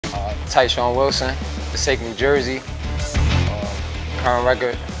Tyeshawan Wilson, the sake New Jersey. Current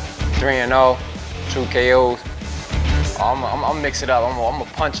record, 3-0, 2 KOs. I'm mix it up. I'm a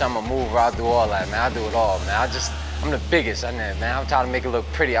puncher, I'm a mover, I do all that, man. I do it all, man. I'm the biggest, man. I'm trying to make it look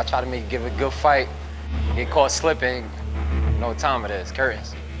pretty. I try to give it a good fight. Get caught slipping, you know what time it is,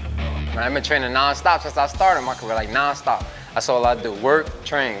 curtains. Man, I've been training non-stop since I started my career, like non-stop. That's all I do, work,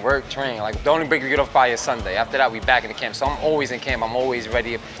 train. Like the only break we get off by is Sunday. After that, we back in the camp. So I'm always in camp, I'm always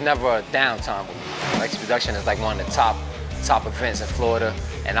ready. It's never a downtime with me. Lex Production is like one of the top events in Florida,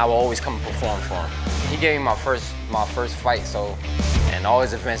 and I will always come and perform for him. He gave me my first fight, so, and all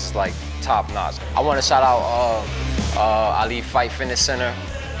his events is like top notch. I want to shout out Ali Fight Fitness Center,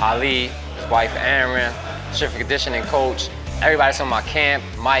 Ali, his wife Aaron, strength and conditioning coach, everybody that's on my camp,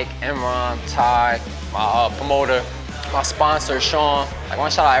 Mike, Imran, Ty, my promoter, my sponsor, Sean. I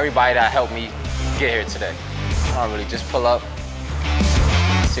want to shout out everybody that helped me get here today. I don't really just pull up,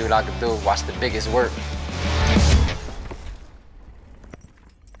 see what I can do, watch the biggest work.